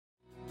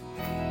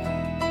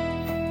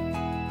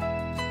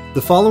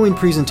The following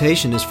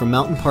presentation is from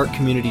Mountain Park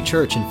Community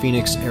Church in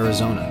Phoenix,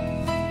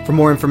 Arizona. For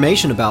more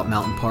information about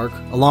Mountain Park,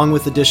 along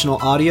with additional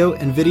audio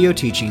and video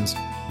teachings,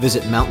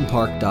 visit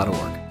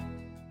mountainpark.org.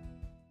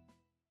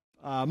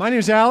 My name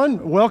is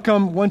Alan.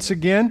 Welcome once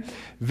again.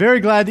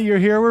 Very glad that you're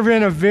here. We're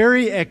in a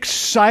very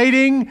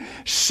exciting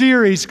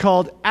series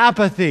called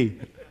Apathy.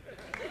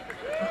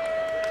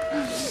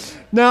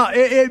 Now,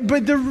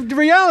 but the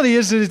reality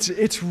is that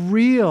it's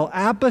real.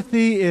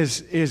 Apathy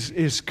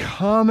is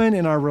common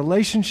in our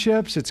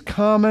relationships. It's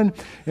common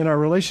in our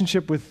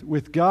relationship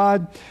with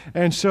God,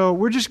 and so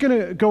we're just going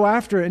to go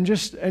after it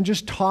and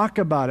just talk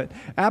about it.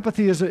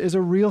 Apathy is a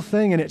real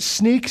thing, and it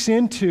sneaks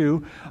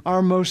into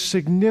our most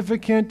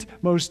significant,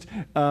 most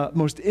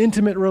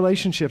intimate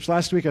relationships.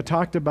 Last week, I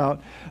talked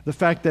about the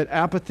fact that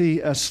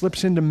apathy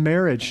slips into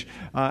marriage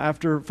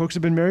after folks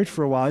have been married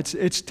for a while.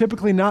 It's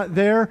typically not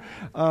there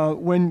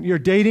when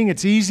you're dating.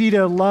 It's easy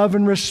to love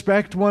and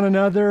respect one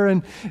another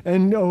and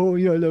oh,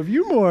 I love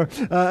you more.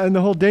 And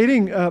the whole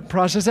dating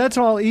process, that's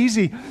all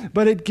easy.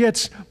 But it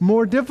gets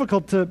more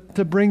difficult to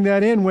bring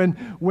that in when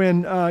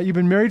you've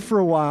been married for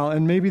a while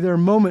and maybe there are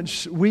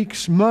moments,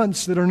 weeks,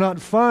 months that are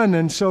not fun.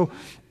 And so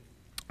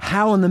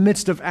how in the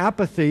midst of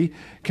apathy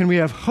can we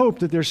have hope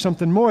that there's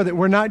something more, that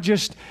we're not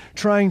just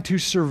trying to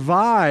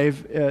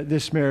survive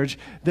this marriage,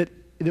 that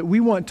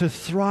we want to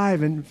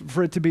thrive and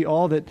for it to be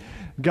all that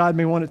God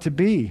may want it to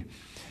be.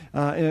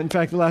 In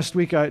fact, last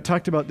week I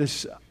talked about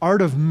this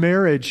Art of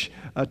Marriage,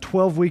 a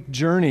 12-week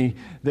journey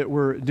that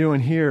we're doing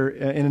here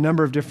in a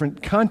number of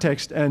different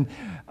contexts. And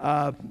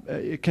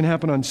it can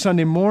happen on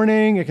Sunday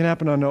morning. It can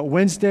happen on a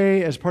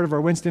Wednesday as part of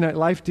our Wednesday Night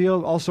Life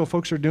deal. Also,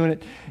 folks are doing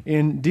it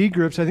in D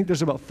groups. I think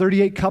there's about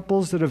 38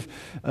 couples that have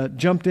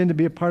jumped in to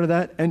be a part of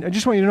that. And I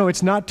just want you to know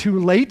it's not too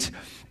late.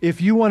 If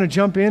you want to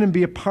jump in and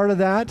be a part of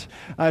that,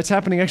 it's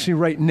happening actually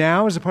right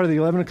now as a part of the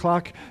 11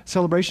 o'clock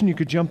celebration. You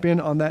could jump in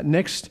on that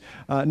next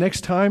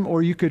time,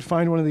 or you could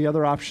find one of the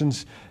other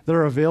options that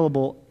are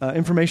available.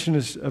 Information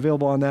is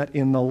available on that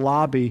in the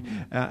lobby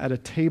at a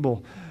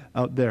table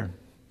out there.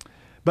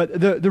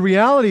 But the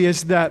reality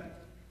is that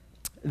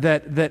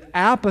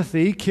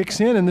apathy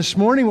kicks in. And this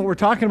morning what we're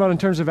talking about in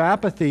terms of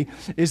apathy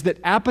is that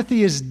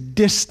apathy is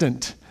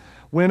distant.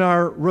 When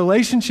our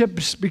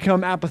relationships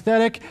become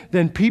apathetic,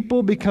 then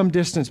people become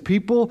distant.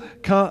 People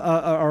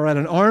are at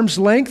an arm's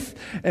length,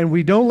 and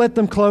we don't let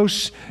them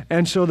close,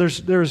 and so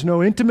there's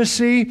no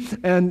intimacy,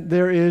 and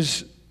there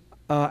is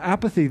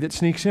apathy that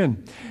sneaks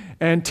in.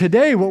 And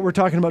today, what we're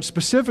talking about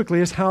specifically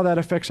is how that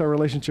affects our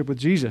relationship with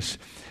Jesus.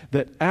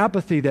 That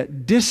apathy,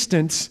 that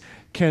distance,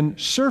 can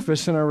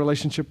surface in our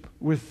relationship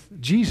with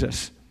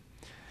Jesus.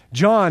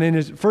 John, in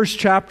his first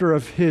chapter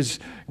of his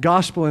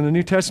gospel in the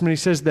New Testament, he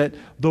says that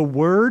the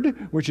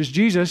Word, which is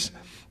Jesus,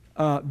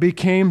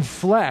 became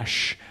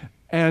flesh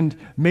and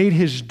made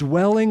his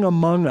dwelling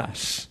among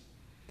us.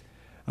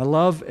 I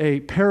love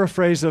a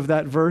paraphrase of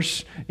that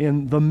verse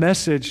in The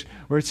Message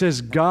where it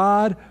says,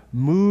 God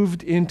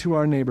moved into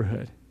our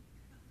neighborhood.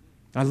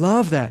 I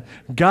love that.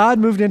 God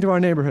moved into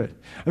our neighborhood.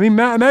 I mean,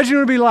 imagine what it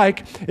would be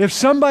like if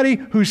somebody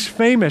who's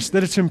famous,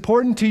 that it's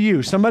important to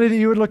you, somebody that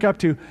you would look up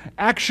to,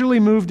 actually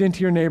moved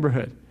into your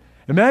neighborhood.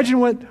 Imagine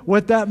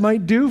what that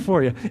might do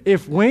for you.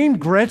 If Wayne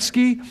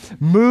Gretzky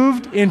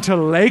moved into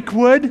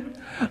Lakewood,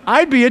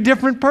 I'd be a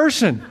different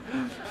person.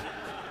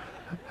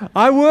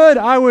 I would.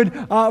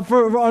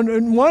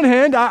 On one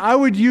hand, I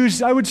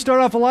would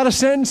start off a lot of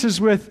sentences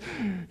with,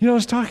 I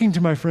was talking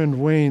to my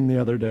friend Wayne the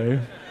other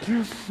day.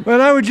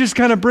 And I would just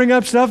kind of bring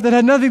up stuff that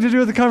had nothing to do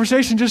with the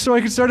conversation just so I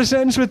could start a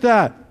sentence with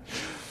that.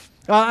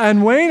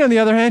 And Wayne, on the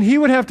other hand, he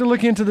would have to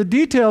look into the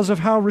details of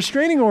how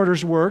restraining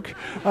orders work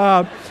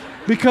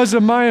because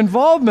of my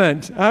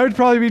involvement. I would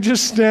probably be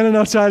just standing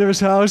outside of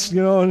his house,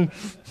 and,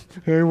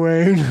 hey,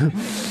 Wayne.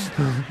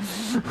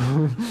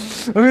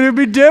 I mean, it would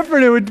be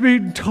different. It would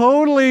be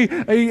totally,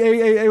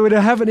 it would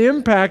have an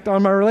impact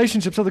on my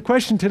relationship. So the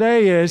question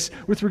today is,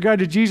 with regard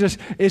to Jesus,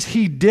 is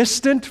he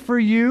distant for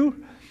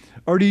you?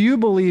 Or do you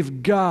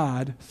believe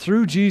God,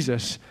 through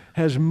Jesus,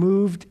 has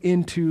moved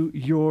into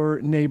your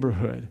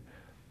neighborhood?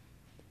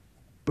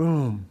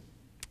 Boom.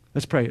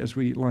 Let's pray as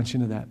we launch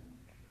into that.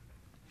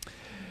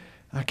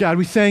 God,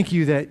 we thank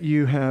you that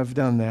you have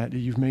done that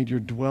you've made your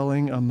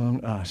dwelling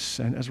among us.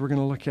 And as we're going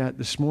to look at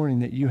this morning,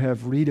 that you have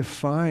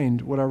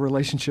redefined what our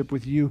relationship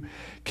with you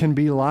can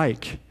be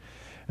like.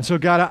 And so,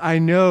 God, I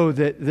know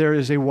that there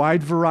is a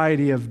wide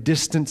variety of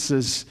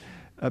distances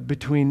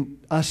between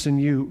us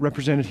and you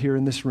represented here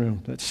in this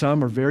room, that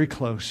some are very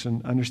close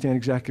and understand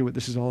exactly what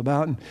this is all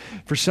about. And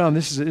for some,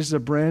 this is a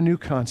brand new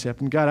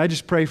concept. And God, I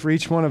just pray for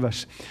each one of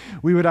us.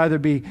 We would either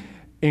be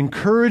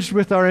encouraged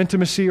with our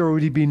intimacy, or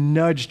would he be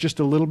nudged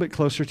just a little bit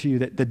closer to you?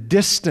 That the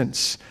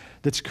distance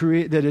that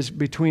is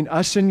between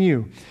us and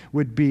you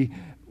would be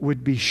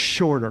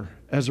shorter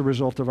as a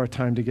result of our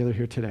time together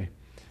here today.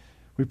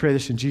 We pray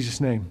this in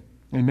Jesus' name.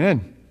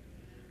 Amen.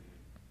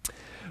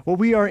 Well,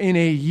 we are in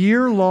a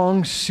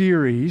year-long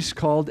series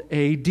called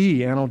AD,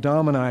 Anno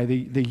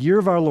Domini, the year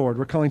of our Lord.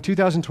 We're calling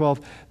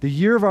 2012 the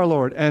year of our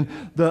Lord. And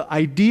the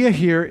idea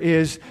here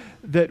is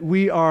that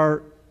we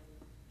are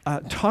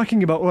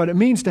talking about what it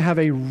means to have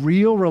a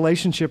real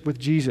relationship with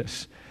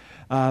Jesus.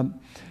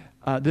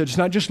 That's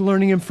not just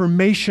learning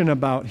information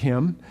about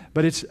him,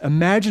 but it's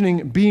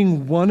imagining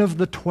being one of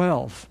the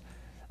 12.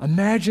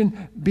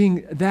 Imagine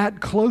being that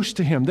close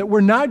to him, that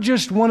we're not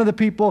just one of the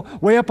people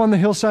way up on the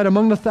hillside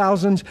among the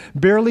thousands,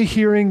 barely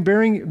hearing,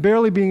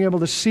 barely being able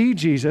to see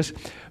Jesus,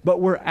 but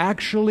we're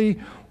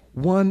actually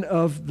one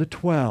of the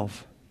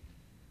 12.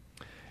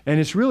 And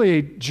it's really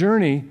a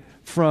journey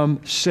from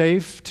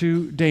safe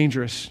to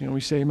dangerous.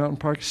 We say Mountain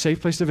Park,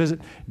 safe place to visit,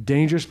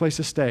 dangerous place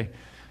to stay.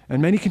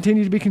 And many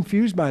continue to be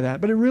confused by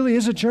that, but it really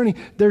is a journey.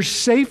 There's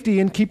safety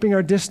in keeping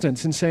our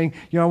distance and saying,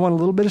 I want a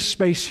little bit of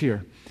space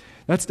here.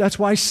 That's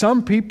why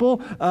some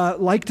people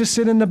like to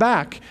sit in the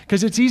back,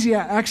 because it's easy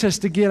access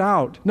to get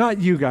out. Not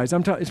you guys.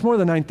 It's more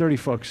than 9:30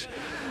 folks.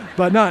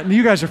 But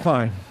you guys are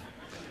fine.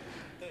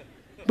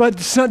 But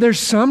there's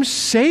some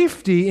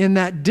safety in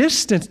that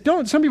distance.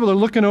 Some people are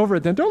looking over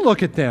at them. Don't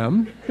look at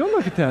them. Don't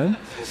look at them.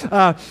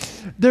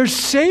 There's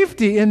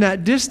safety in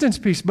that distance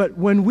piece. But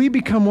when we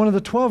become one of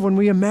the 12, when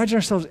we imagine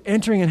ourselves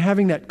entering and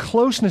having that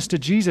closeness to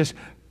Jesus,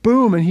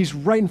 boom, and he's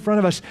right in front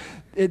of us,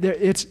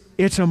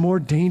 it's a more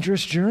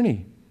dangerous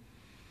journey.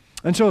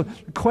 And so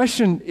the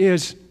question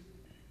is,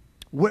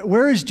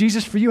 where is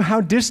Jesus for you?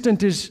 How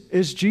distant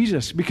is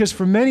Jesus? Because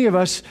for many of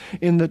us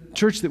in the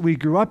church that we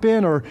grew up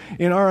in, or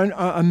in our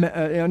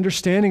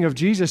understanding of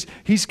Jesus,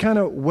 he's kind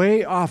of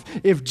way off.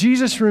 If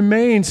Jesus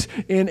remains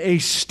in a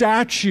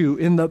statue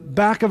in the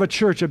back of a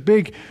church, a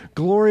big,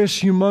 glorious,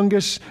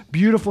 humongous,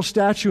 beautiful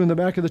statue in the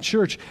back of the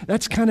church,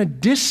 that's kind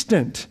of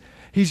distant.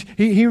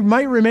 He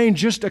might remain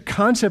just a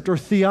concept or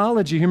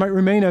theology. He might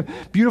remain a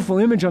beautiful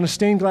image on a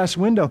stained glass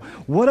window.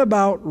 What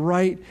about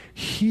right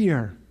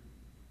here?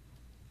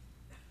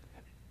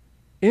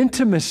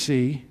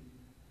 Intimacy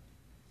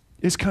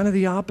is kind of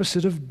the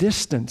opposite of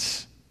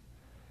distance.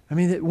 I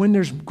mean, when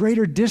there's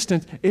greater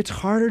distance, it's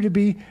harder to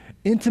be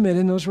intimate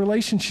in those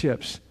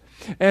relationships.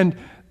 And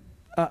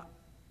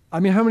how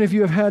many of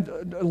you have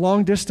had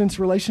long-distance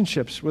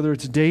relationships, whether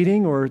it's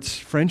dating or it's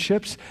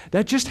friendships?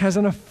 That just has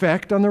an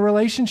effect on the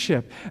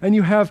relationship. And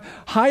you have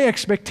high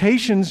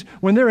expectations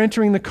when they're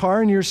entering the car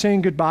and you're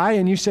saying goodbye,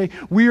 and you say,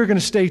 we are going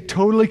to stay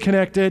totally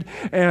connected,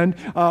 and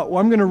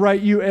I'm going to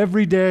write you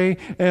every day,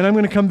 and I'm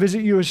going to come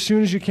visit you as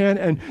soon as you can,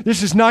 and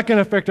this is not going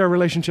to affect our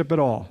relationship at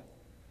all.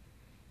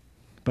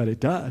 But it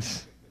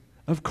does.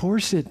 Of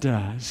course it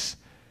does.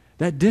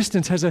 That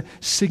distance has a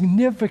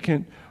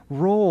significant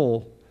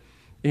role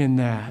in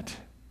that.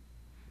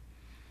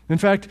 In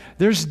fact,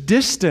 there's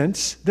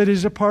distance that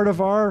is a part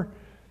of our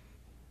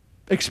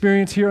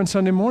experience here on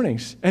Sunday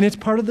mornings. And it's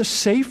part of the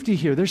safety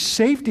here. There's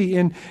safety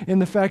in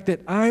the fact that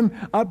I'm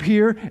up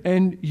here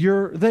and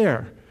you're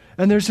there.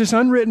 And there's this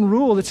unwritten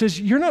rule that says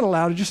you're not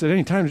allowed to just at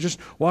any time to just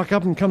walk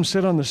up and come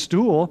sit on the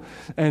stool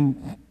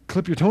and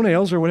clip your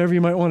toenails or whatever you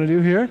might want to do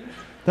here.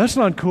 That's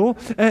not cool.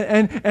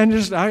 And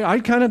just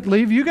I kind of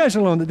leave you guys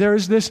alone. That there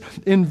is this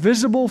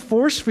invisible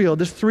force field,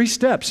 there's 3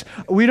 steps.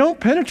 We don't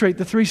penetrate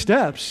the 3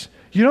 steps.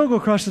 You don't go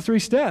across the 3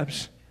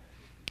 steps.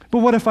 But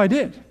what if I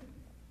did?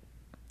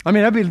 I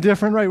mean, that'd be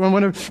different, right?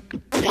 What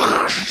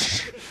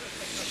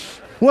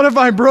if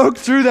I broke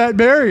through that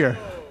barrier?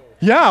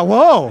 Yeah,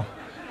 whoa.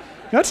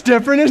 That's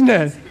different, isn't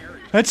it?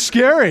 That's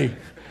scary.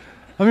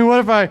 I mean, what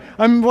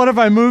if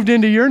I moved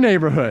into your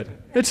neighborhood?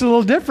 It's a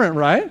little different,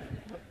 right?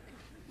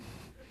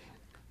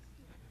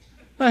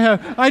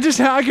 I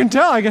can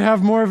tell I can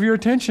have more of your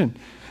attention.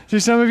 See,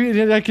 some of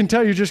you, I can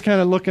tell you're just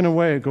kind of looking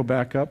away. Go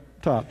back up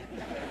top.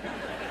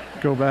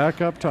 Go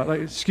back up top.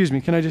 Excuse me,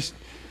 can I just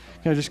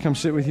come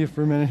sit with you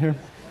for a minute here?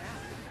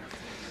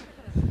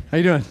 How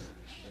you doing?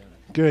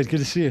 Good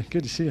to see you.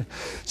 Good to see you.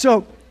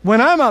 So when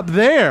I'm up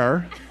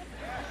there,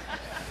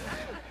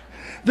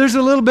 there's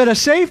a little bit of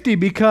safety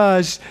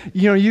because,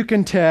 you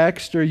can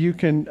text or you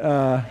can...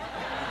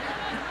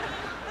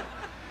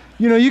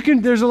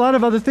 there's a lot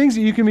of other things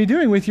that you can be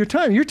doing with your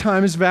time. Your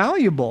time is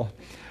valuable.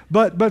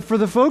 But for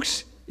the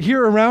folks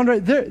here around,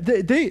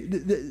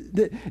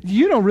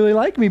 you don't really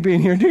like me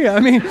being here, do you? I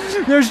mean,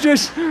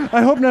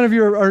 I hope none of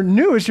you are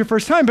new. It's your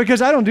first time,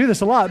 because I don't do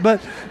this a lot.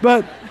 But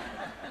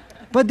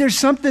there's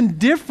something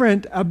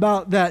different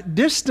about that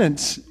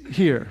distance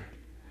here.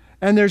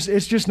 And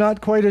it's just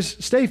not quite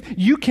as safe.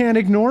 You can't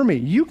ignore me.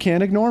 You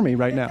can't ignore me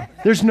right now.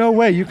 There's no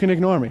way you can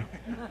ignore me.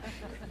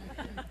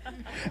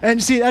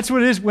 And see, that's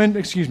what it is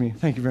excuse me,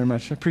 thank you very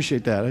much. I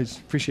appreciate that. I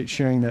appreciate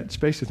sharing that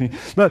space with me.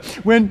 But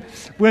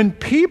when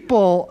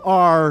people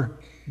are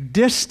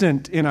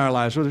distant in our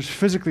lives, whether it's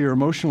physically or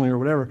emotionally or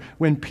whatever,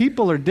 when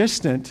people are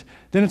distant,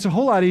 then it's a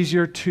whole lot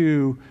easier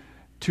to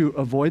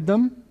avoid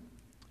them,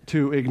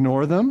 to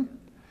ignore them,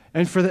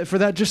 and for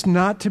that just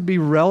not to be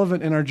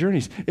relevant in our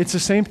journeys. It's the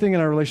same thing in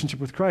our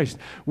relationship with Christ.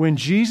 When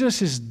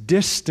Jesus is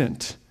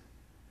distant,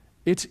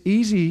 it's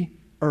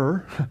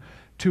easier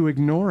to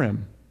ignore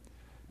him,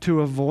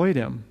 to avoid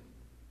him.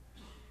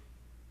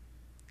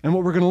 And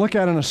what we're going to look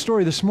at in a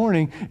story this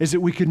morning is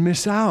that we could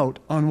miss out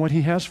on what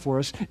he has for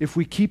us if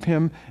we keep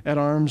him at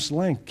arm's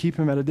length, keep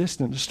him at a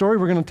distance. The story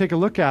we're going to take a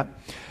look at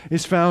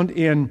is found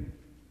in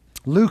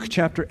Luke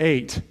chapter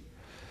 8.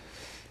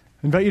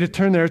 I invite you to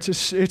turn there.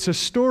 It's a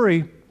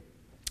story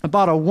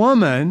about a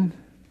woman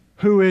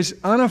who is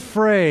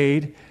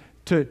unafraid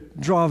to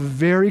draw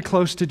very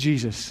close to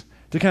Jesus,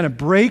 to kind of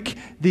break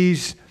the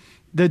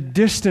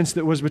distance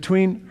that was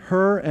between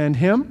her and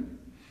him,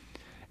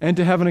 and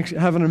to have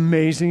an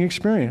amazing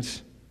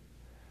experience.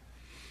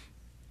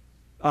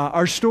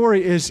 Our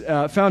story is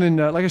found in,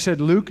 like I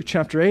said, Luke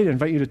chapter 8. I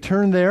invite you to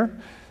turn there.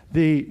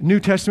 The New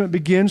Testament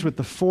begins with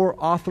the 4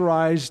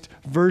 authorized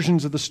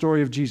versions of the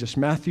story of Jesus: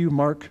 Matthew,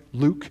 Mark,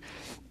 Luke,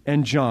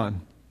 and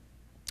John.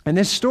 And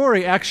this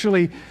story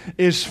actually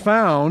is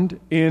found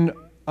in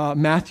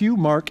Matthew,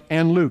 Mark,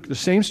 and Luke. The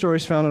same story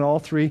is found in all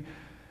 3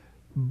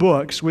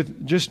 books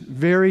with just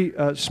very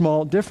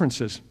small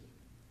differences.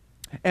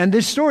 And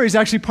this story is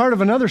actually part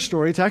of another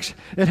story. It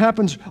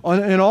happens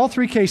in all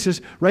 3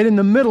 cases right in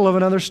the middle of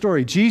another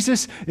story.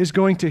 Jesus is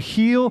going to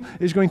heal,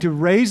 is going to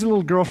raise a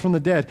little girl from the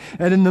dead.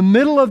 And in the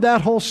middle of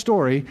that whole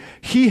story,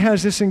 he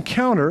has this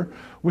encounter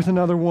with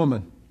another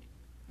woman.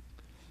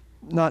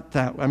 Not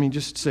that,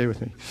 just stay with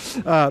me.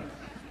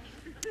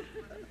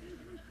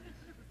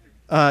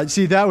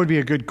 See, that would be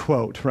a good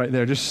quote right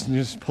there.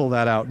 Just pull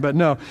that out. But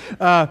no.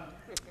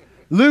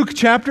 Luke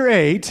chapter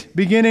 8,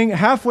 beginning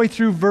halfway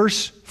through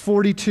verse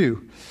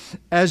 42.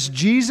 As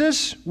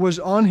Jesus was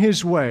on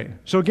his way.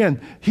 So again,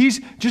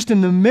 he's just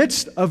in the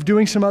midst of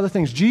doing some other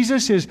things.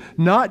 Jesus is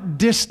not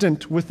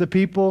distant with the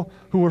people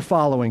who were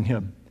following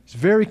him. He's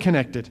very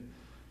connected.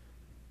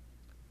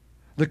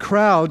 The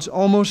crowds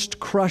almost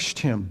crushed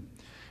him.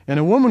 And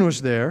a woman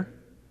was there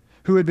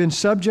who had been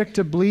subject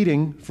to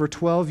bleeding for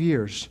 12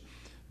 years,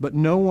 but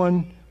no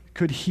one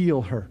could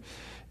heal her.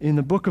 In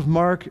the book of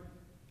Mark,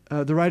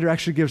 the writer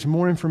actually gives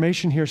more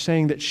information here,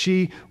 saying that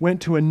she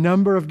went to a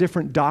number of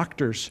different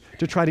doctors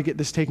to try to get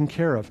this taken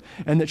care of,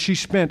 and that she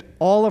spent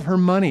all of her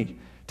money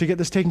to get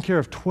this taken care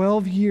of.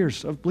 12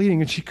 years of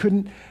bleeding, and she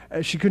couldn't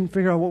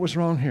figure out what was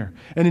wrong here.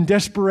 And in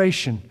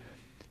desperation,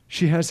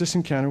 she has this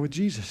encounter with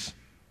Jesus.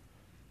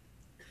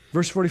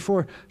 Verse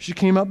 44, she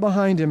came up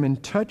behind him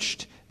and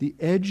touched the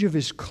edge of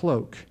his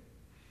cloak,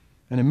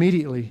 and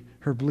immediately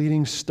her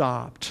bleeding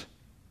stopped.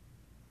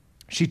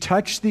 She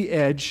touched the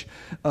edge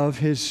of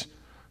his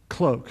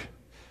cloak.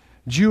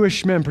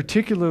 Jewish men,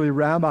 particularly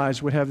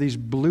rabbis, would have these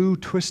blue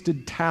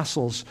twisted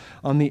tassels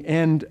on the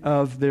end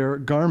of their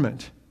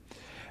garment.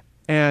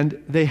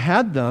 And they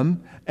had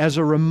them as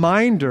a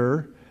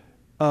reminder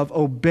of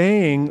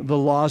obeying the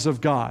laws of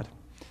God.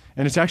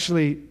 And it's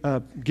actually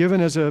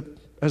given as a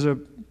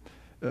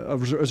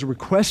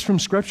request from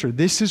Scripture.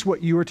 This is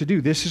what you are to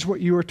do. This is what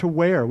you are to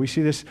wear. We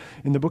see this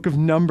in the book of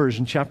Numbers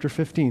in chapter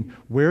 15.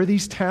 Wear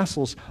these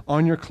tassels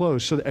on your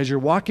clothes so that as you're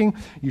walking,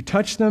 you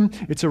touch them.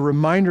 It's a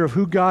reminder of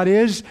who God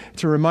is.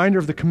 It's a reminder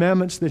of the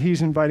commandments that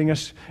he's inviting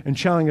us and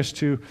challenging us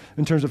to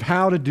in terms of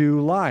how to do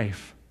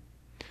life.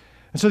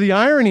 And so the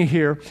irony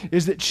here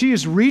is that she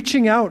is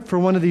reaching out for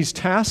one of these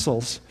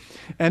tassels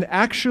and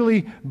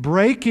actually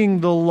breaking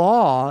the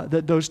law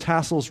that those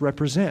tassels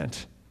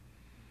represent.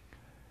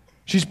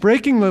 She's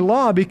breaking the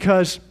law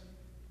because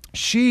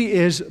she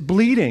is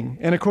bleeding.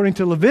 And according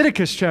to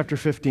Leviticus chapter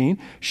 15,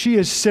 she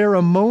is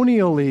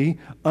ceremonially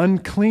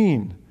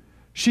unclean.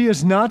 She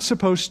is not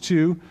supposed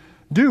to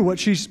do what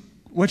she's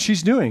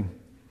doing.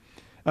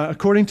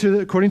 According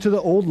to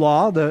the old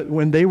law,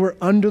 when they were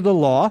under the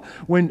law,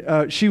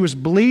 when she was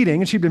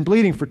bleeding, and she'd been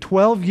bleeding for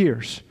 12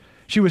 years,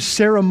 she was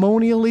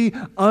ceremonially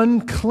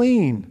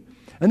unclean.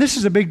 And this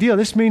is a big deal.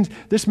 This meant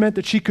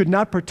that she could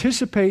not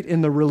participate in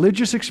the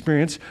religious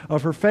experience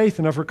of her faith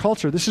and of her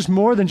culture. This is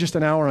more than just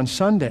an hour on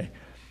Sunday.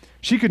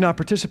 She could not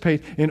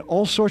participate in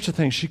all sorts of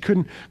things. She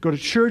couldn't go to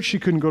church. She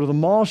couldn't go to the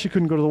mall. She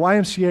couldn't go to the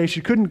YMCA. She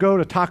couldn't go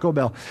to Taco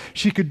Bell.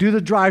 She could do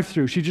the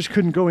drive-thru. She just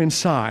couldn't go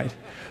inside.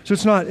 So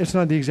it's not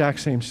the exact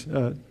same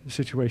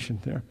situation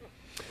there.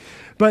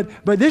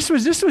 But this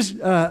was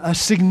a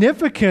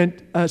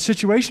significant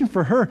situation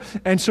for her.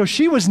 And so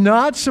she was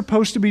not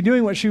supposed to be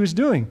doing what she was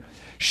doing.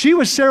 She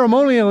was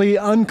ceremonially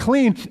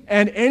unclean,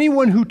 and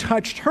anyone who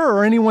touched her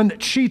or anyone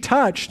that she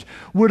touched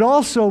would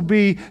also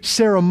be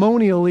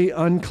ceremonially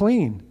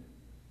unclean.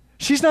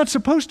 She's not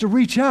supposed to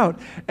reach out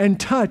and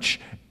touch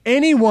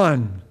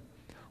anyone,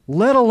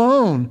 let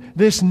alone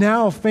this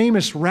now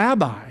famous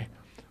rabbi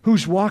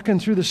who's walking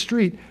through the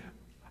street,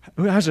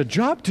 who has a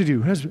job to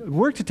do, has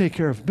work to take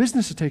care of,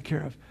 business to take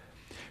care of.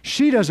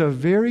 She does a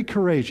very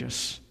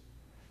courageous,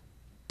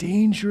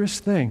 dangerous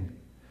thing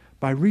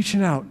by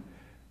reaching out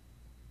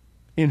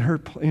in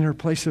her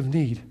place of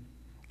need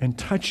and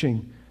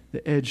touching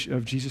the edge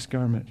of Jesus'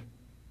 garment.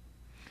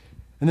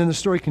 And then the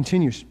story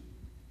continues.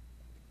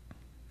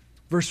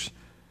 Verse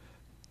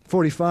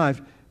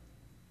 45,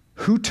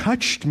 "Who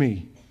touched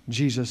me?"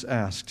 Jesus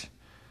asked.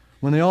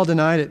 When they all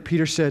denied it,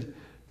 Peter said,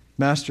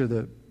 "Master,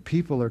 the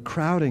people are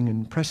crowding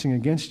and pressing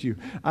against you."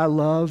 I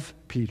love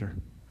Peter.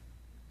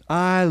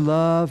 I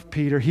love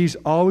Peter. He's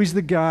always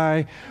the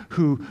guy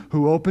who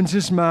opens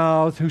his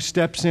mouth, who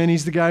steps in.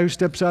 He's the guy who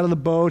steps out of the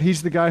boat.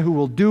 He's the guy who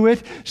will do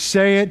it,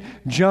 say it,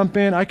 jump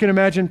in. I can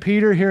imagine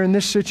Peter here in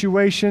this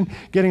situation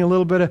getting a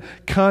little bit of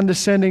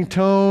condescending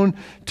tone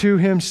to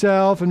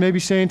himself and maybe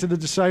saying to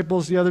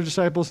the other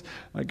disciples,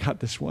 I got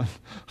this one.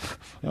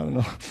 I don't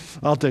know.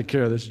 I'll take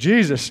care of this.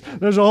 Jesus,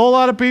 there's a whole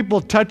lot of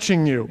people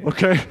touching you,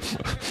 okay?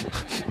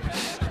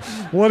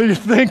 What are you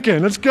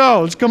thinking? Let's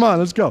go. Come on,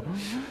 let's go.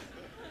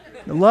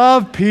 I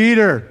love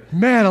Peter.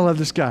 Man, I love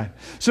this guy.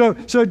 So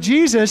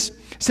Jesus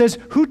says,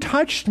 "Who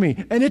touched me?"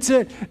 And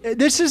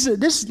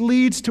this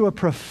leads to a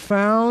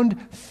profound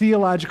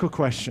theological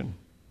question.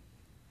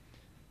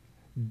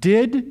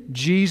 Did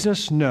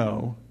Jesus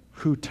know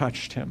who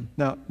touched him?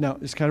 Now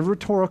it's kind of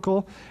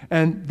rhetorical,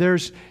 and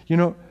there's,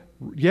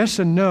 yes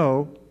and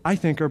no, I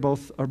think are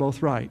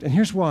both right. And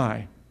here's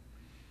why.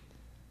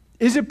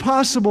 Is it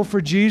possible for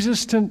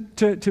Jesus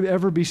to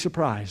ever be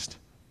surprised?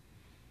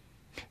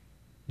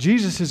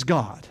 Jesus is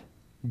God.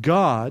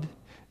 God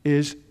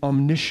is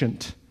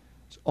omniscient.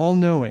 It's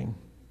all-knowing.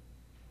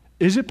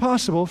 Is it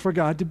possible for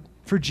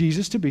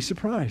Jesus to be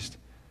surprised?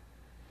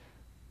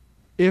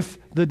 If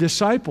the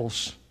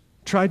disciples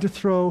tried to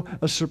throw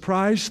a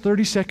surprise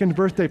 30-second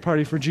birthday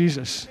party for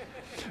Jesus,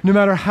 no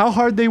matter how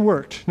hard they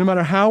worked, no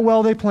matter how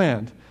well they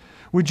planned,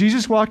 would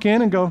Jesus walk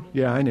in and go,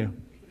 "Yeah, I knew"?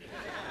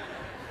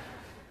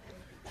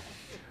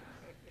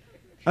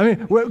 I mean,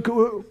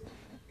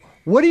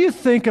 what do you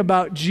think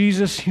about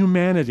Jesus'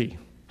 humanity?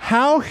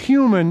 How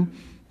human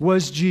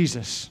was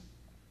Jesus?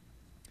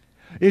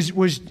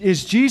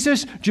 Is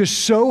Jesus just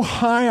so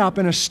high up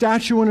in a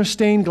statue in a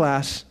stained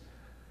glass?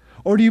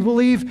 Or do you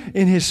believe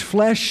in his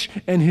flesh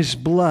and his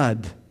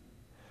blood?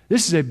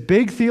 This is a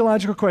big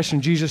theological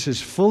question. Jesus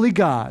is fully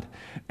God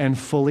and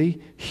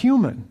fully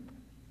human.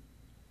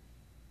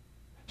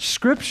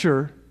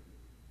 Scripture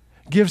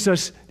gives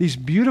us these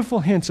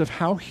beautiful hints of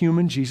how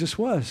human Jesus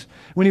was.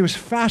 When he was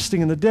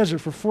fasting in the desert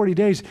for 40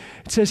 days,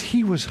 it says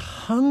he was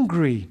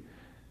hungry.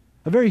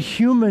 A very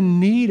human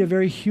need, a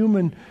very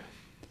human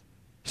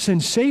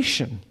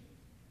sensation.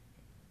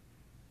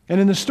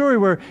 And in the story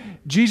where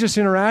Jesus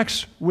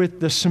interacts with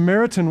the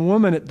Samaritan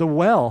woman at the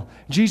well,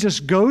 Jesus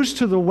goes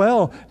to the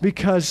well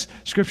because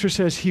Scripture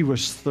says he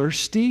was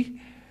thirsty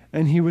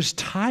and he was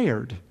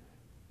tired.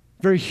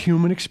 Very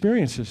human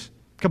experiences.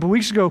 A couple of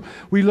weeks ago,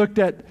 we looked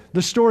at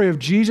the story of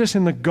Jesus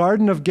in the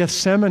Garden of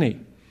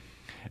Gethsemane.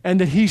 And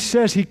that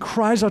he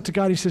cries out to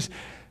God, he says,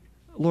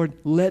 "Lord,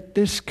 let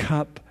this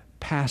cup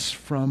pass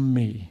from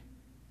me."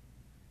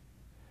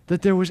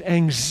 That there was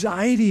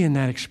anxiety in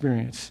that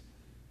experience.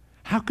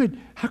 How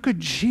could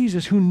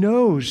Jesus, who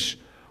knows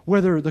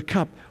whether the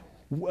cup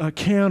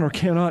can or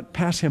cannot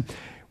pass him,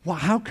 well,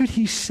 how could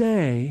he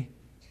say,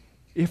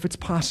 "If it's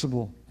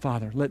possible,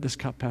 Father, let this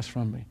cup pass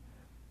from me"?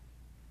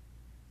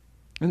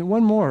 And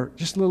one more,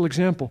 just a little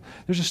example.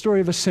 There's a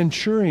story of a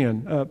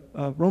centurion,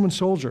 a Roman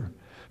soldier,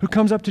 who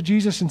comes up to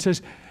Jesus and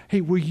says,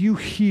 "Hey, will you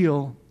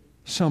heal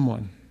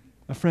someone,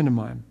 a friend of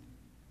mine?"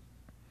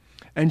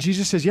 And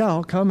Jesus says, "Yeah,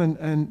 I'll come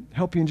and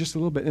help you in just a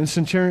little bit." And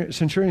the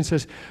centurion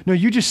says, "No,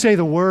 you just say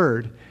the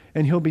word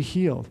and he'll be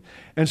healed."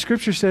 And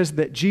Scripture says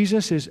that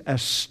Jesus is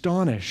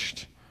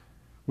astonished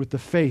with the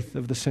faith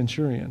of the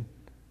centurion.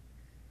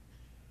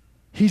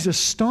 He's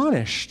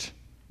astonished.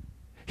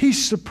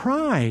 He's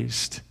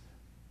surprised.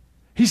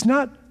 He's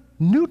not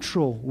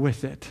neutral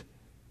with it.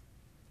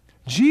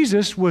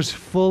 Jesus was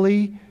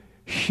fully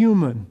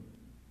human.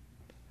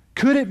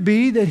 Could it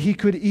be that he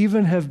could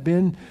even have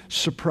been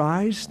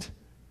surprised?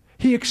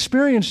 He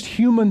experienced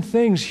human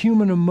things,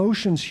 human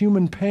emotions,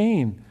 human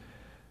pain.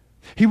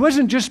 He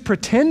wasn't just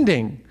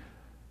pretending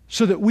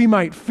so that we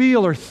might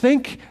feel or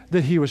think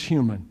that he was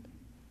human.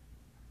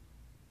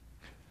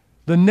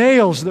 The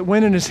nails that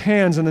went in his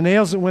hands and the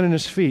nails that went in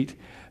his feet,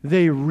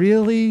 they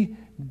really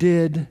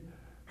did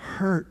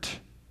hurt.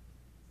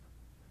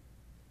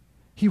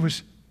 He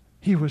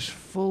was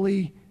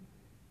fully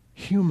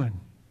human.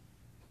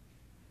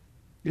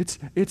 It's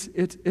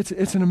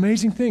an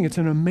amazing thing. It's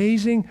an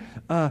amazing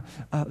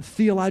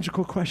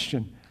theological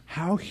question.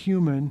 How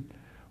human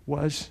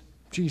was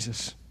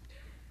Jesus?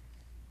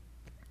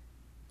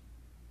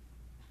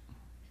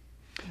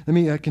 Let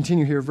me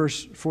continue here,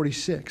 verse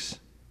 46.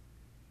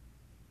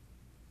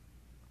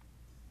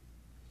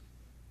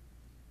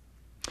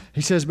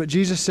 He says, "But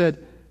Jesus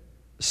said,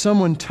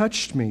 'Someone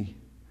touched me.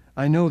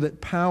 I know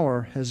that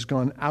power has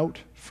gone out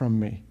from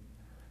me.'"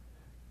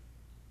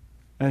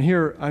 And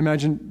here I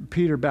imagine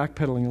Peter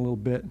backpedaling a little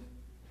bit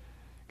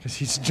because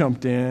he's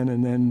jumped in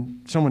and then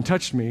someone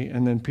touched me,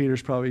 and then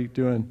Peter's probably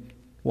doing,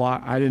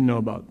 "Well, I didn't know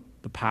about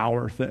the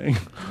power thing."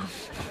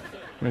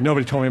 I mean,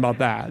 nobody told me about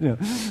that.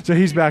 So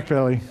he's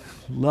backpedaling.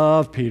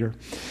 Love Peter.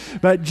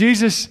 But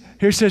Jesus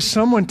here says,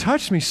 "Someone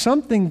touched me."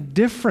 Something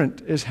different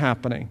is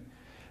happening.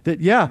 That,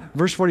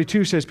 verse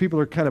 42 says people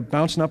are kind of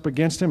bouncing up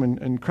against him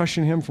and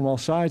crushing him from all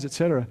sides,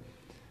 etc.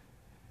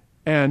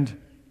 And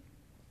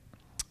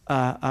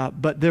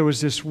but there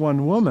was this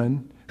one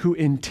woman who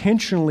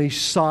intentionally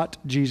sought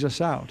Jesus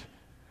out.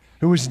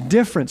 It was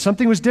different.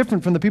 Something was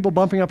different from the people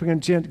bumping up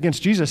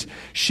against Jesus.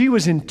 She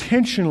was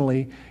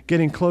intentionally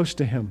getting close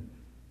to him.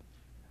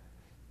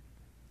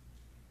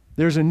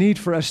 There's a need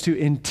for us to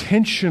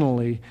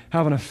intentionally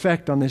have an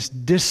effect on this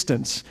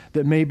distance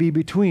that may be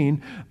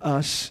between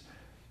us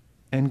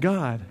and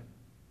God.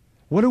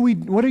 What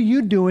are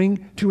you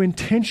doing to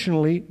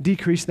intentionally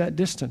decrease that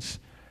distance?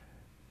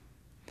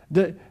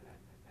 Does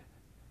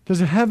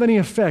it have any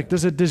effect?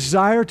 Does a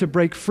desire to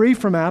break free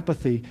from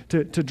apathy,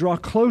 to draw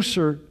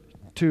closer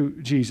to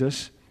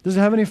Jesus, does it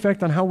have any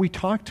effect on how we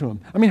talk to him?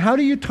 I mean, how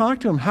do you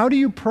talk to him? How do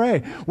you pray?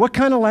 What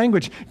kind of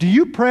language? Do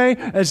you pray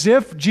as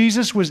if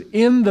Jesus was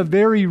in the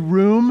very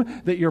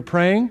room that you're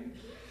praying?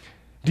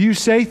 Do you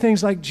say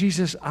things like,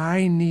 Jesus,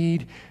 I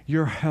need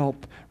your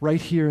help right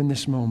here in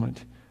this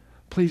moment.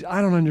 Please,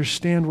 I don't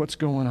understand what's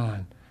going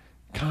on.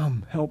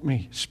 Come, help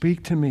me.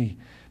 Speak to me.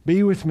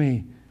 Be with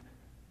me.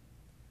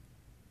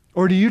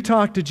 Or do you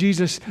talk to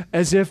Jesus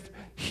as if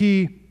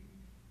he,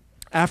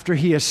 after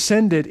he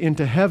ascended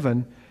into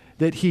heaven,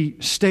 that he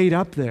stayed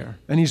up there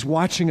and he's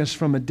watching us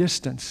from a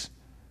distance?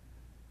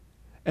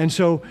 And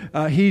so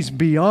he's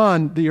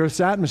beyond the earth's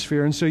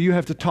atmosphere, and so you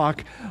have to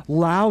talk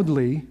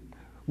loudly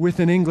with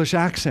an English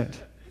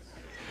accent.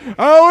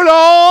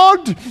 O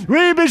Lord,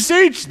 we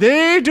beseech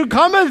thee to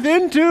cometh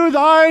into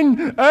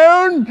thine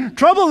own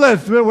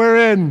troubleth that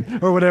we're in,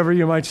 or whatever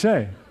you might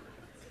say.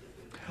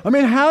 I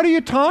mean, how do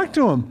you talk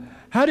to him?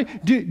 How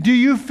do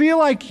you feel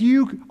like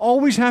you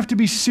always have to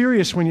be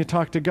serious when you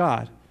talk to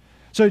God?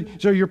 So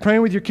you're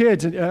praying with your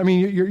kids, and I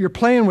mean, you're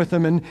playing with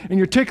them, and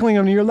you're tickling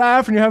them, and you're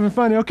laughing, you're having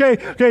fun. Okay,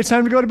 it's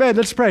time to go to bed.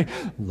 Let's pray.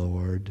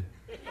 Lord.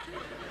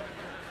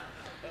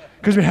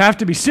 Because we have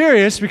to be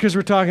serious because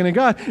we're talking to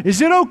God. Is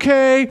it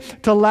okay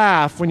to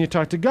laugh when you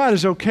talk to God?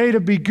 Is it okay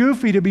to be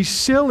goofy, to be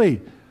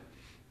silly?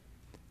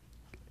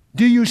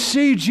 Do you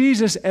see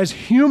Jesus as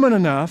human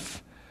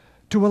enough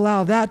to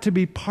allow that to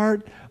be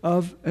part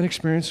of an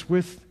experience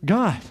with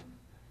God?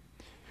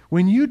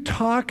 When you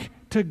talk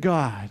to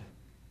God,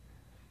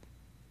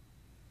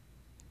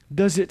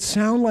 does it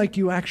sound like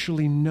you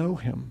actually know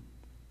him?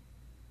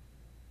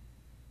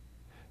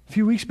 A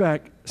few weeks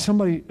back,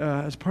 somebody,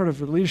 as part of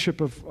the leadership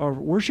of our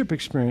worship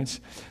experience,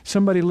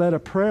 somebody led a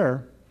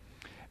prayer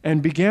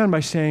and began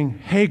by saying,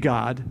 "Hey,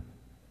 God,"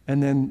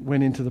 and then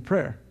went into the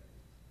prayer.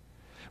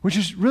 Which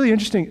is really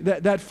interesting.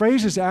 That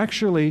phrase is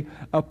actually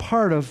a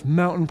part of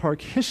Mountain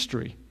Park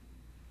history.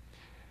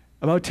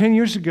 About 10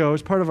 years ago,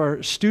 as part of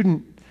our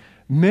student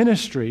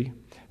ministry,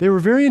 they were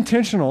very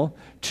intentional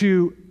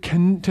to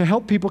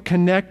help people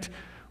connect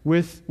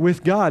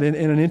with God in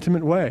an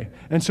intimate way.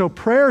 And so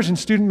prayers in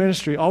student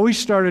ministry always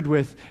started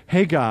with,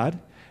 "Hey, God,"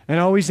 and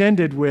always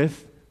ended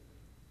with,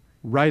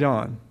 "Right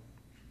on."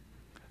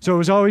 So it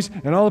was always,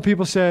 and all the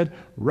people said,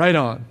 "Right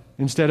on,"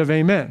 instead of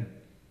 "Amen."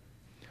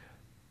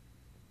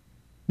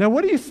 Now,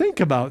 what do you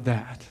think about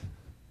that?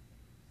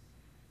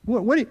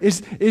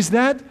 Is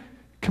that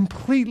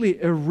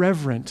completely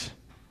irreverent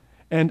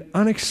and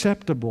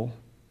unacceptable?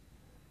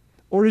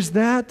 Or is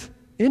that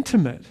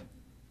intimate?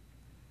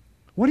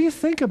 What do you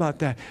think about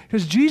that?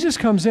 Because Jesus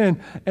comes in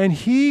and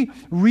he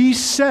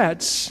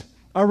resets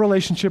our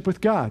relationship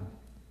with God.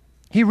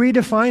 He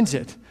redefines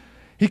it.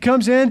 He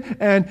comes in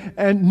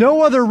and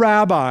no other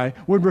rabbi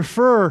would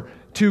refer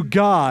to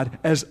God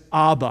as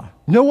Abba.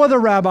 No other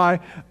rabbi,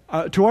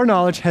 to our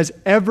knowledge, has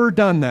ever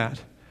done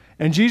that.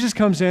 And Jesus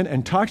comes in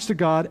and talks to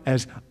God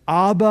as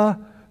Abba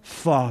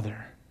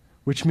Father,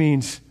 which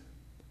means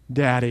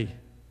Daddy.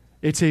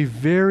 It's a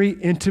very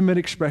intimate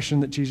expression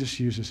that Jesus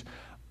uses.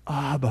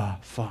 Abba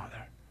Father.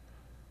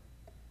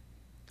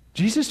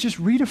 Jesus just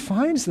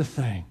redefines the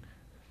thing.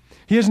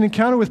 He has an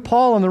encounter with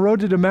Paul on the road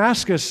to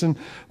Damascus, and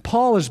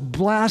Paul is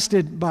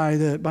blasted by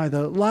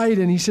the light,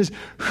 and he says,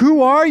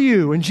 "Who are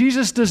you?" And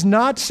Jesus does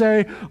not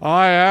say,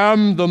 "I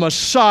am the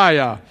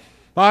Messiah.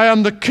 I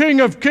am the King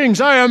of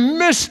Kings. I am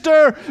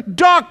Mr.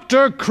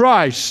 Dr.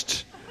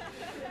 Christ."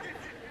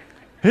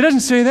 He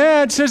doesn't say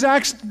that. It says,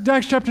 Acts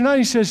chapter 9,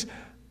 he says,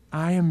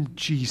 "I am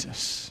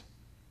Jesus.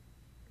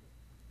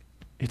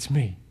 It's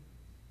me."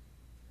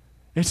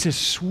 It's this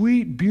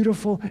sweet,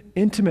 beautiful,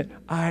 intimate,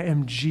 "I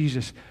am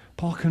Jesus."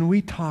 Paul, can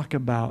we talk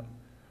about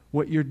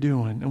what you're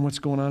doing and what's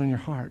going on in your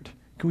heart?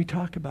 Can we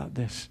talk about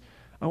this?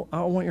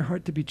 I want your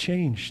heart to be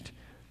changed.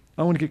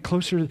 I want to get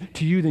closer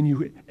to you than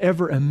you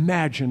ever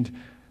imagined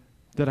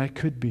that I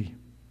could be.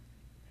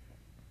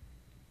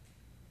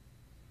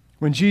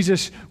 When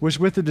Jesus was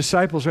with the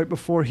disciples right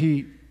before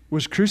he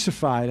was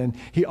crucified, and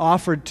he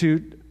offered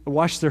to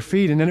wash their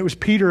feet, and then it was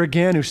Peter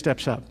again who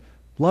steps up.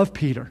 Love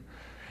Peter.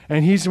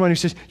 And he's the one who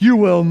says, "You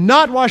will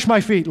not wash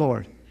my feet,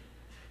 Lord."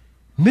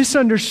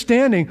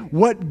 Misunderstanding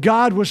what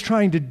God was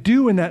trying to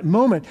do in that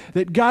moment,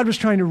 that God was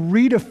trying to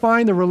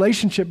redefine the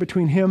relationship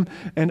between him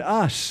and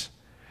us.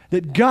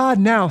 That God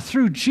now,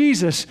 through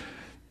Jesus,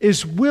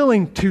 is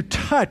willing to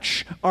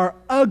touch our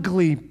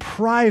ugly,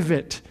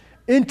 private,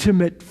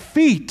 intimate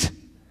feet.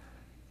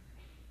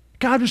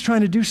 God was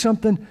trying to do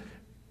something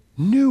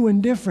new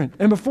and different.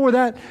 And before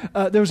that,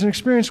 there was an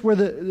experience where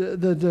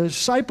the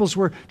disciples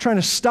were trying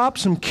to stop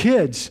some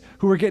kids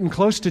who were getting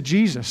close to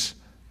Jesus.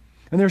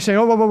 And they're saying,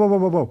 oh, whoa, whoa, whoa, whoa,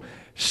 whoa, whoa.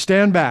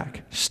 Stand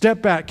back.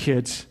 Step back,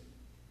 kids.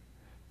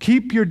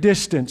 Keep your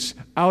distance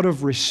out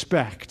of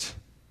respect.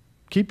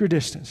 Keep your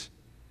distance.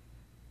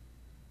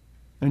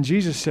 And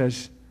Jesus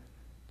says,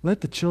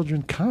 let the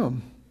children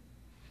come.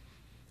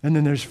 And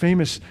then there's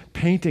famous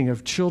painting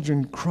of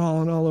children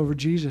crawling all over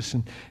Jesus,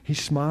 and he's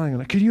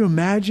smiling. Could you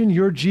imagine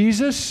your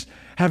Jesus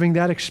having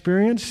that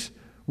experience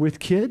with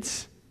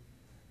kids?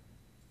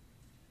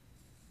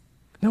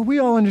 Now, we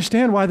all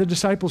understand why the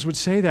disciples would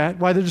say that,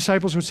 why the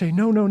disciples would say,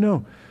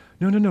 no,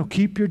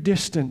 keep your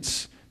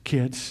distance,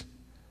 kids.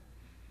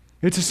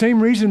 It's the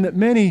same reason that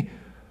many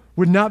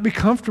would not be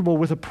comfortable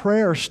with a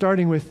prayer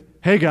starting with,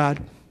 hey,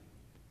 God.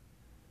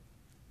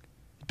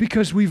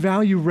 Because we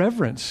value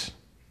reverence.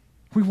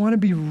 We want to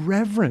be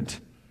reverent.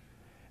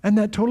 And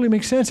that totally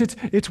makes sense.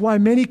 It's why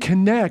many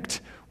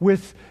connect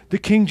with the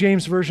King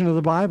James Version of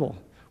the Bible,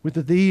 with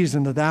the these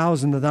and the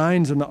thous and the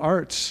thines and the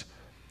arts.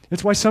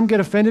 It's why some get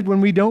offended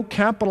when we don't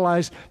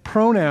capitalize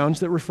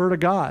pronouns that refer to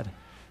God.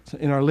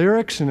 In our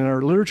lyrics and in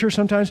our literature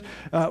sometimes,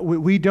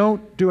 we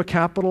don't do a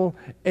capital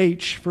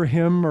H for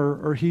him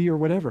or he or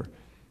whatever.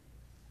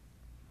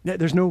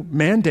 There's no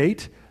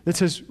mandate that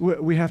says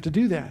we have to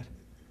do that.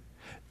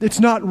 It's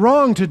not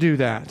wrong to do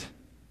that.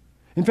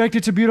 In fact,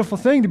 it's a beautiful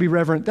thing to be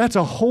reverent. That's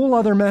a whole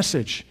other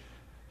message.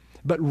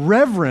 But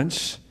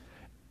reverence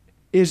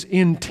is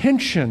in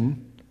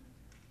tension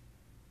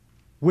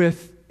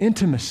with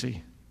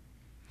intimacy.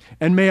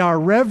 And may our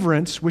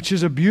reverence, which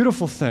is a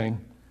beautiful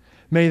thing,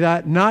 may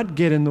that not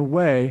get in the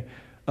way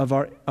of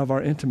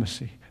our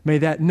intimacy. May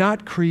that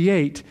not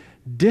create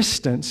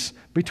distance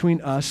between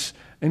us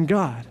and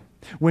God.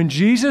 When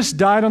Jesus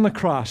died on the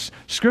cross,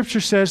 Scripture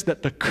says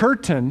that the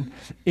curtain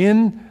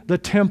in the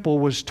temple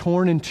was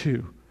torn in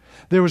two.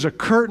 There was a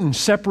curtain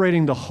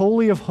separating the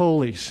Holy of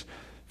Holies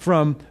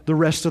from the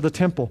rest of the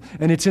temple.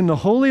 And it's in the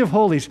Holy of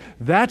Holies,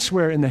 that's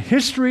where, in the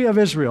history of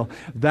Israel,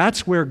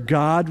 that's where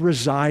God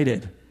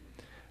resided.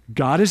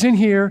 God is in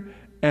here,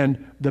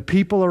 and the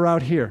people are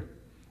out here.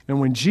 And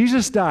when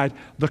Jesus died,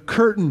 the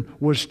curtain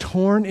was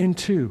torn in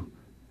two.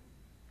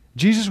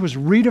 Jesus was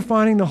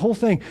redefining the whole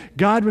thing.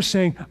 God was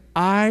saying,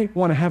 I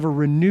want to have a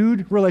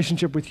renewed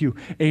relationship with you,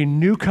 a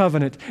new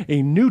covenant,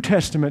 a new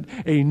testament,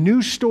 a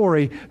new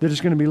story that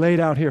is going to be laid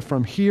out here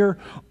from here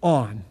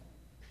on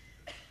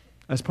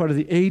as part of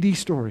the AD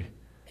story.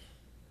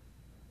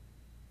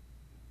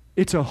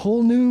 It's a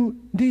whole new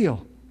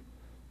deal.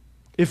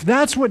 If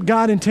that's what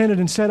God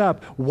intended and set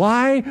up,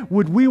 why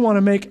would we want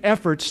to make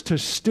efforts to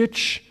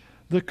stitch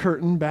the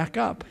curtain back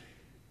up?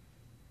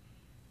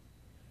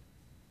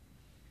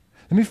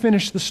 Let me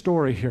finish the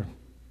story here.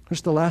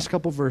 Just the last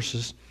couple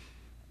verses.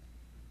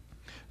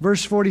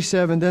 Verse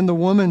 47, then the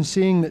woman,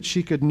 seeing that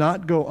she could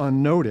not go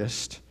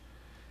unnoticed,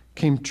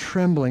 came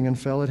trembling and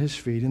fell at his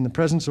feet. In the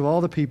presence of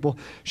all the people,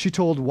 she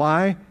told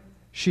why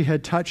she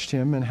had touched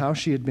him and how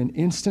she had been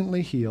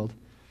instantly healed.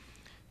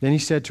 Then he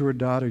said to her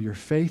daughter, your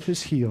faith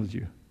has healed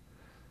you.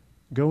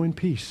 Go in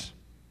peace.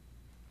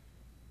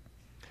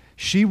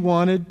 She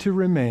wanted to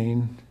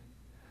remain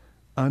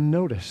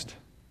unnoticed.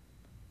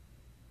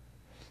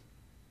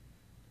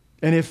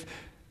 And if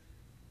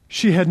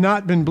she had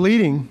not been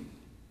bleeding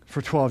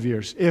for 12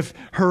 years, if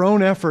her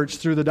own efforts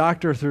through the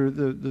doctor, through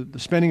the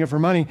spending of her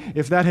money,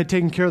 if that had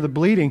taken care of the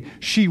bleeding,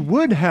 she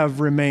would have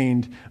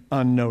remained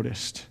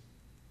unnoticed.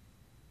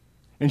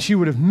 And she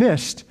would have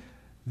missed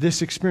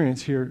this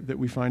experience here that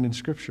we find in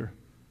Scripture.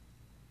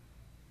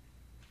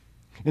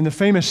 In the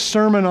famous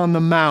Sermon on the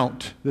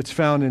Mount that's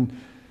found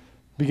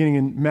beginning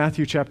in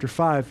Matthew chapter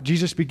 5,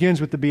 Jesus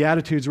begins with the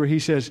Beatitudes where he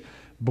says,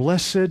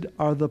 blessed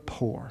are the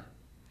poor.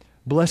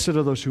 Blessed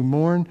are those who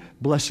mourn.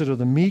 Blessed are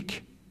the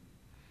meek.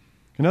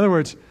 In other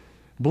words,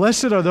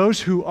 blessed are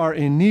those who are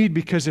in need,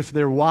 because if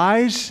they're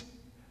wise,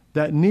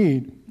 that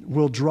need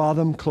will draw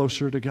them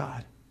closer to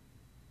God.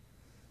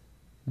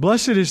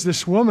 Blessed is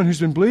this woman who's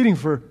been bleeding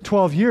for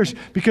 12 years,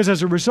 because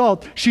as a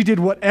result, she did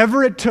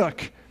whatever it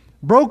took,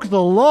 broke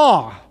the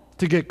law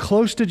to get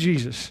close to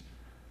Jesus,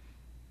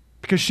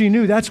 because she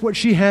knew that's what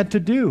she had to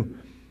do.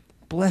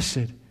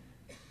 Blessed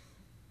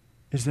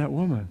is that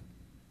woman.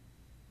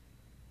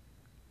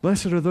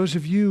 Blessed are those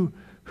of you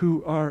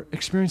who are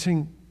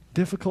experiencing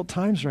difficult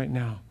times right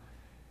now.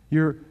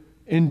 You're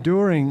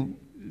enduring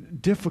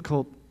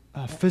difficult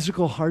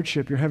physical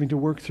hardship. You're having to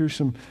work through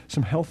some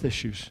health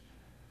issues.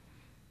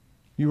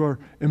 You are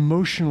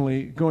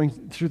emotionally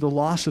going through the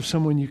loss of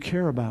someone you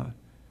care about.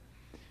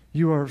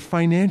 You are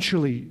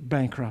financially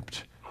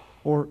bankrupt,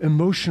 or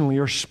emotionally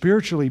or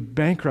spiritually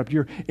bankrupt.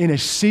 You're in a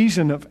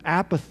season of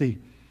apathy.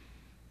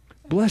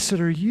 Blessed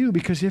are you,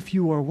 because if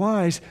you are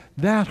wise,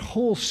 that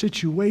whole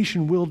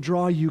situation will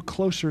draw you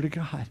closer to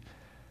God.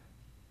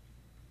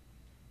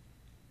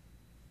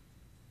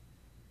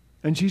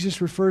 And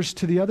Jesus refers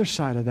to the other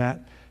side of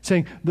that,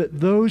 saying that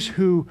those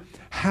who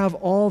have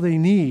all they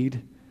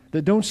need,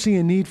 that don't see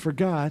a need for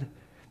God,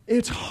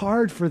 it's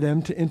hard for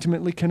them to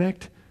intimately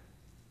connect.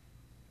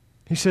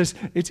 He says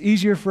it's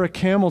easier for a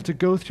camel to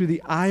go through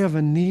the eye of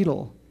a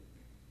needle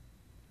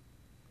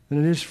than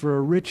it is for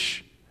a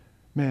rich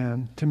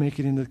man to make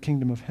it into the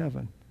kingdom of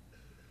heaven.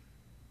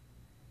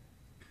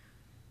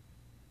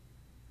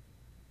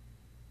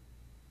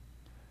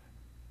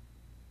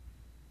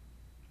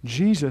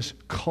 Jesus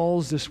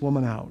calls this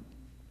woman out.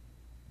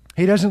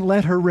 He doesn't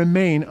let her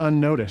remain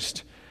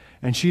unnoticed.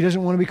 And she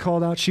doesn't want to be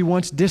called out. She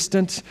wants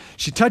distance.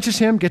 She touches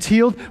him, gets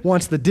healed,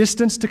 wants the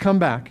distance to come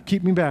back.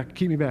 Keep me back,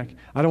 keep me back.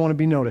 I don't want to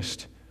be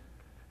noticed.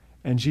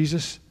 And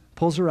Jesus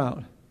pulls her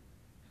out.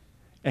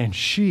 And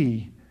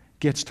she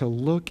gets to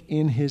look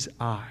in his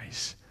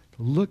eyes.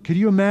 Look, could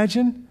you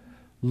imagine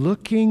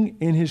looking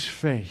in his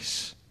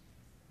face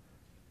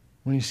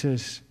when he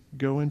says,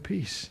 "Go in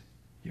peace.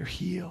 You're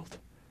healed."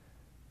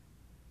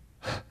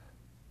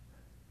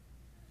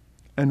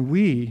 And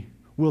we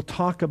will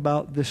talk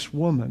about this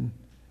woman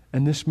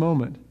and this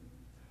moment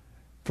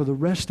for the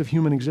rest of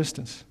human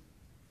existence.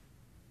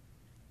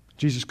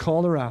 Jesus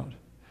called her out,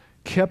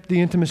 kept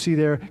the intimacy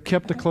there,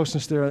 kept the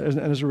closeness there, and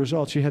as a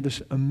result, she had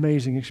this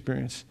amazing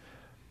experience.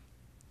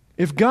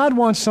 If God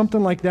wants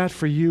something like that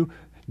for you,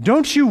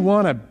 don't you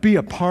want to be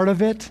a part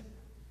of it?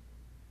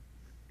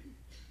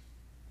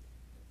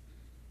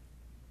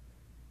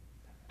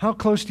 How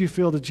close do you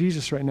feel to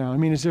Jesus right now? I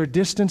mean, is there a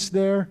distance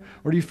there,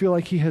 or do you feel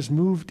like he has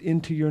moved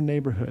into your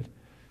neighborhood?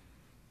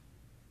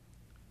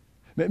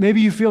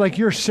 Maybe you feel like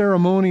you're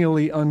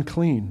ceremonially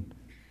unclean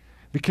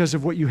because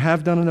of what you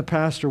have done in the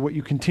past or what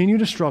you continue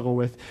to struggle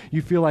with.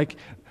 You feel like,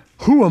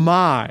 who am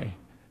I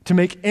to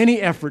make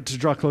any effort to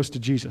draw close to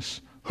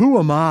Jesus? Who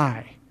am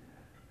I?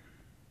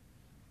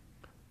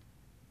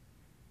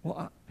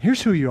 Well,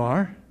 here's who you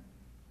are.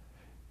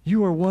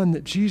 You are one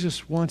that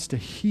Jesus wants to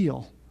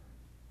heal.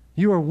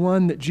 You are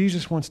one that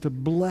Jesus wants to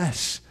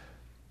bless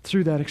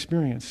through that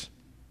experience.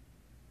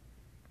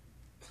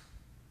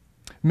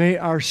 May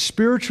our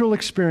spiritual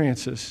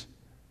experiences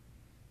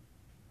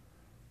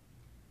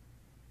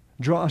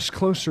draw us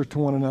closer to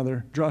one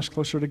another, draw us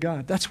closer to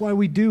God. That's why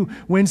we do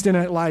Wednesday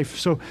Night Life,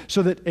 so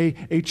that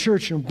a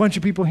church and a bunch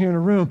of people here in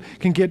a room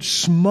can get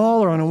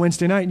smaller on a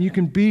Wednesday night, and you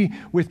can be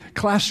with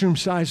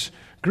classroom-sized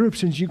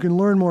groups, and you can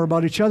learn more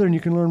about each other, and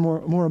you can learn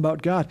more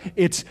about God.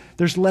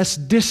 There's less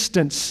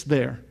distance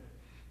there.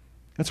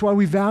 That's why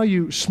we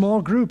value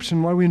small groups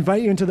and why we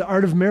invite you into the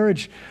Art of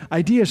Marriage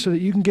idea, so that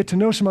you can get to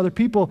know some other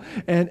people,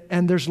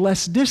 and there's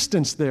less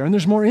distance there, and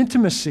there's more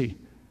intimacy.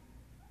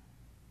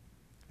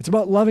 It's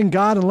about loving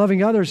God and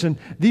loving others, and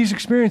these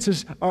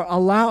experiences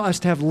allow us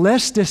to have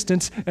less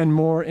distance and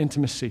more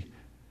intimacy,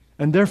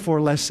 and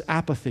therefore less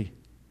apathy.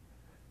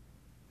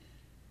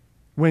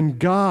 When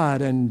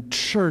God and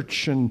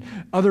church and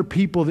other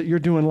people that you're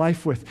doing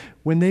life with,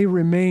 when they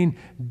remain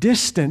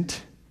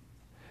distant,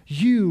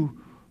 you'll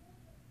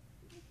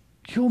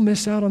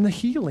miss out on the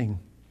healing.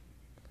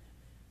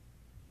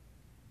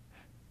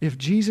 If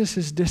Jesus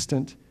is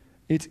distant,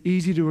 it's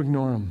easy to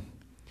ignore him.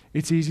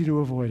 It's easy to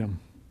avoid him.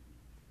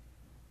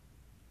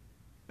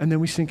 And then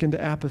we sink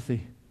into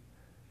apathy.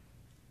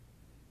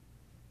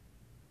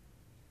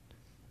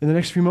 In the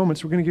next few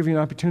moments, we're going to give you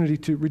an opportunity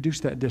to reduce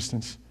that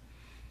distance.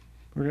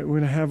 We're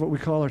going to have what we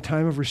call our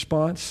time of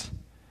response.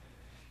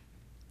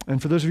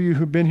 And for those of you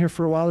who've been here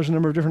for a while, there's a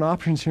number of different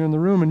options here in the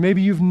room, and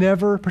maybe you've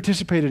never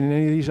participated in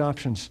any of these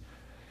options.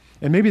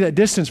 And maybe that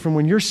distance from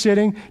when you're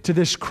sitting to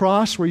this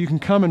cross where you can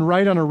come and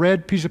write on a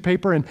red piece of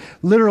paper and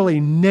literally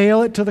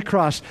nail it to the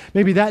cross,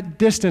 maybe that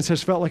distance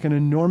has felt like an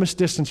enormous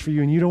distance for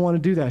you, and you don't want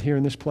to do that here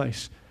in this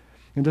place.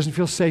 It doesn't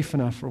feel safe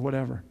enough or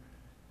whatever.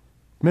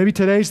 Maybe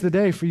today's the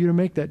day for you to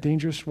make that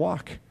dangerous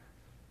walk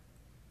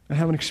and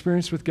have an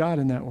experience with God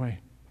in that way.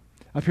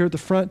 Up here at the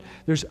front,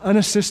 there's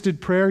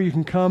unassisted prayer. You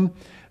can come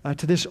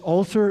to this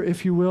altar,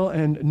 if you will,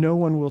 and no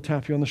one will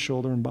tap you on the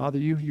shoulder and bother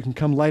you. You can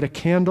come light a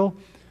candle.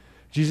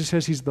 Jesus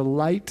says he's the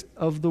light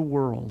of the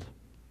world.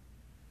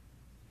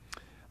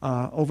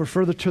 Over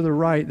further to the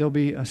right, there'll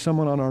be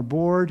someone on our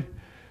board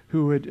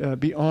who would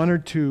be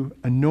honored to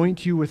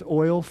anoint you with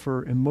oil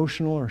for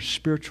emotional or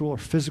spiritual or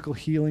physical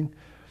healing.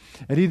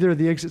 At either of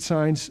the exit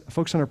signs,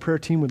 folks on our prayer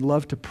team would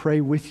love to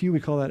pray with you. We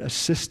call that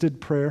assisted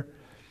prayer.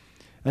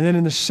 And then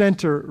in the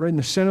center, right in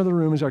the center of the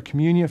room, is our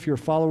communion. If you're a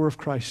follower of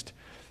Christ,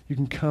 you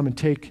can come and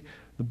take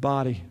the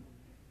body,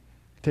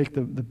 take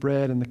the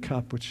bread and the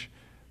cup, which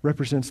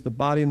represents the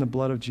body and the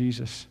blood of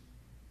Jesus.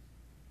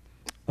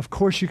 Of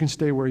course you can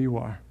stay where you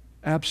are.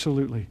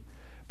 Absolutely.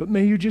 But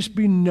may you just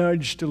be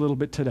nudged a little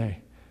bit today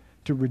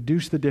to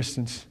reduce the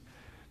distance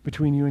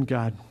between you and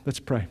God. Let's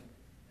pray.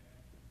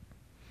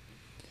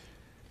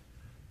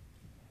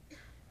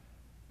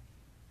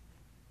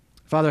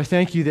 Father, I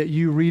thank you that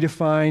you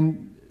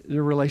redefine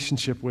the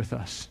relationship with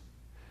us.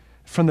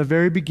 From the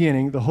very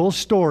beginning, the whole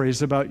story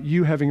is about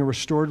you having a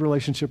restored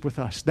relationship with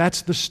us.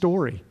 That's the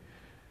story.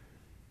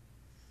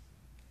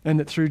 And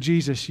that through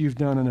Jesus, you've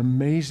done an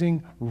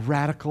amazing,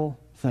 radical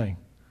thing.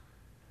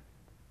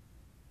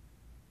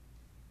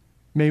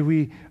 May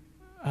we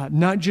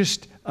not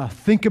just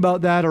think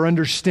about that or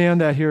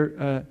understand that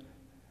here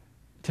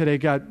today,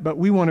 God, but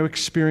we want to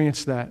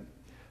experience that.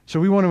 So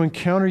we want to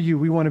encounter you.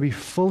 We want to be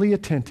fully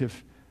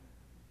attentive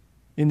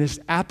in this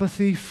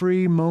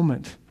apathy-free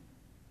moment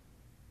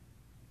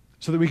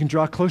so that we can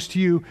draw close to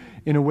you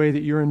in a way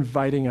that you're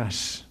inviting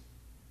us.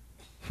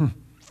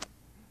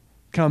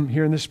 Come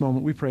here in this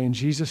moment, we pray in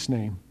Jesus'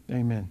 name.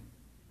 Amen.